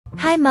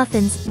Hi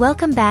Muffins,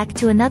 welcome back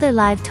to another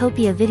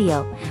Livetopia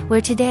video, where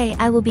today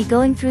I will be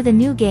going through the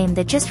new game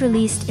that just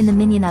released in the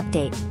Minion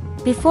update.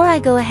 Before I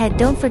go ahead,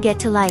 don't forget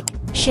to like,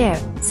 share,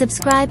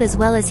 subscribe as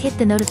well as hit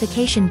the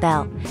notification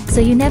bell, so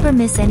you never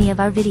miss any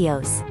of our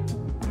videos.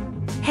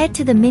 Head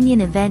to the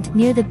Minion event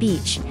near the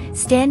beach,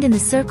 stand in the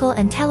circle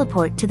and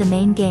teleport to the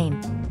main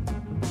game.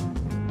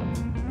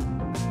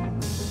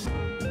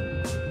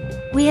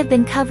 We have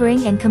been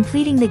covering and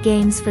completing the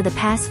games for the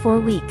past 4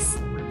 weeks.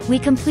 We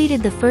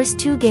completed the first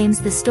 2 games,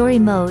 the story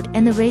mode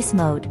and the race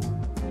mode.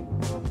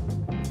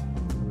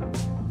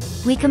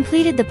 We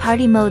completed the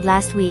party mode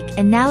last week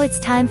and now it's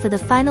time for the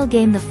final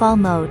game, the fall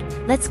mode.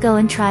 Let's go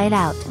and try it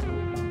out.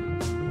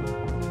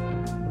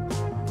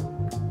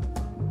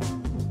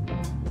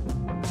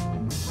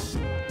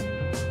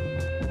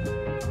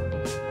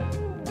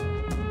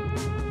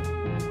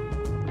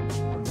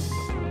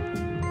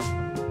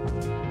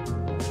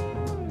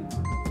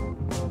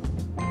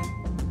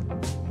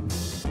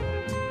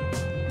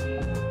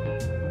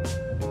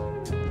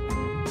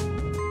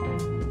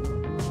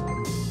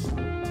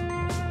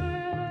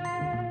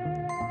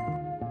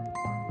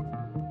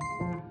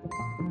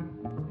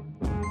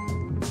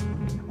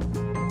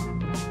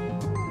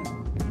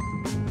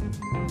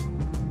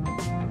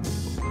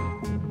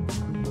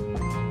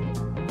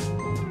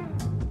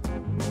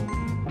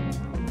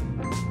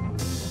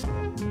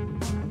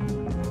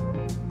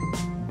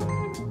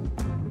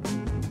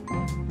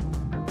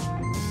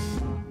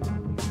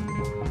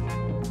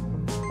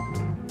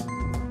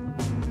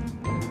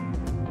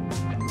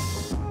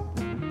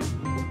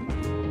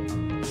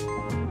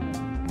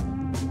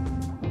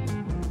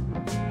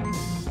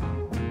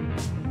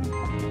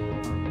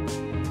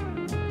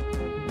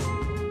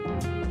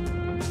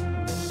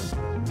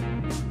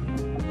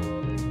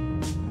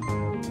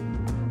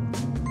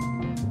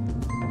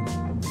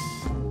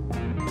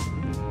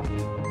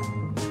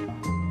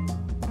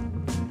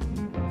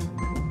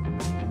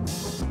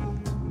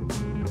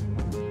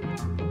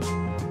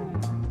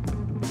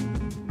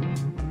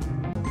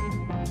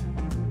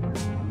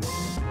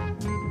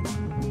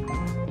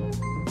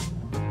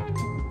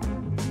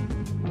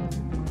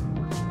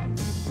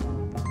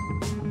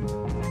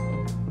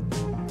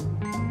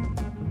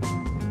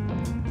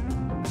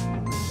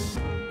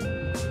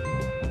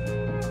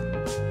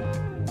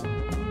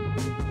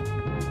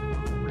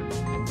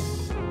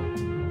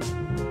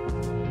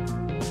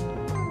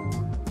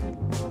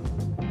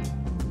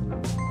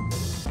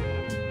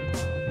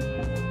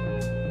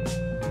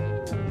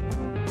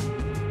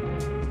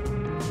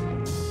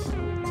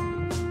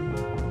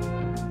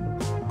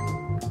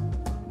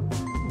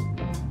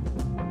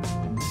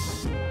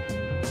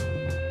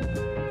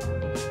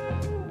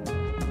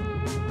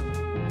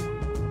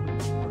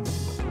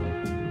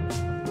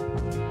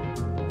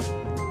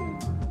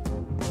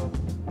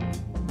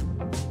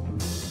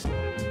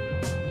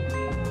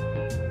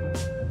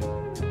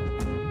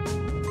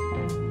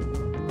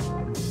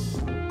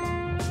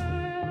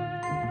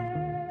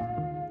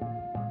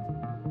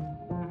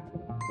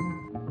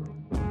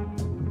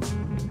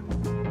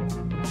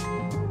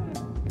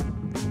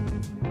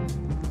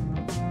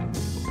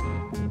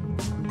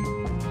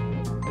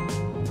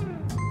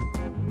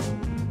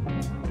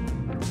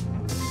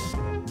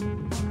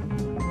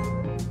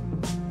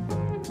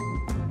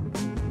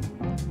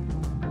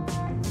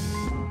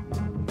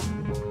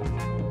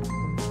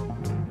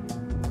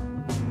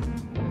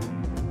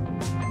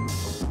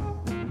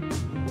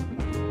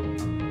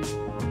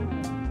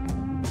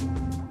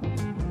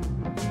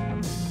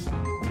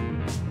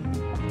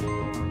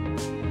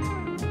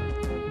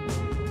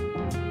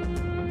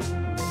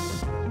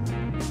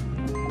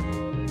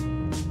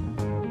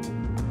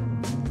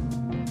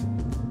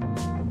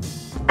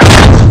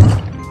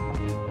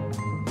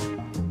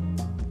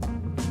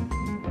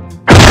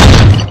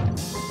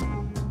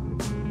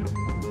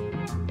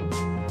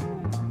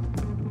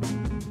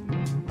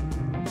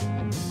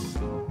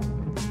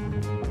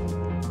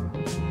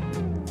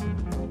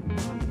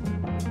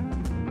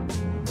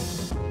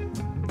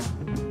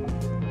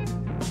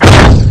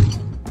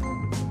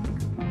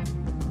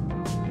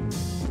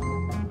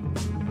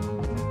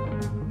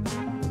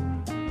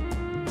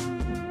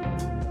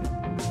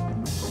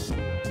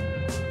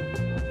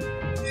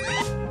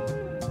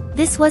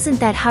 This wasn't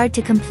that hard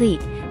to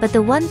complete, but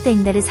the one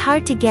thing that is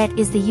hard to get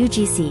is the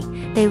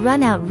UGC, they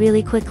run out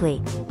really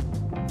quickly.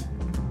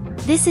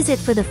 This is it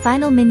for the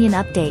final Minion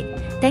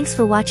update. Thanks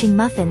for watching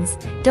Muffins,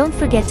 don't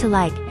forget to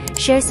like,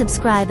 share,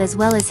 subscribe as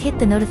well as hit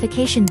the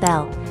notification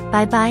bell.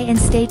 Bye bye and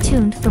stay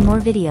tuned for more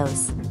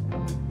videos.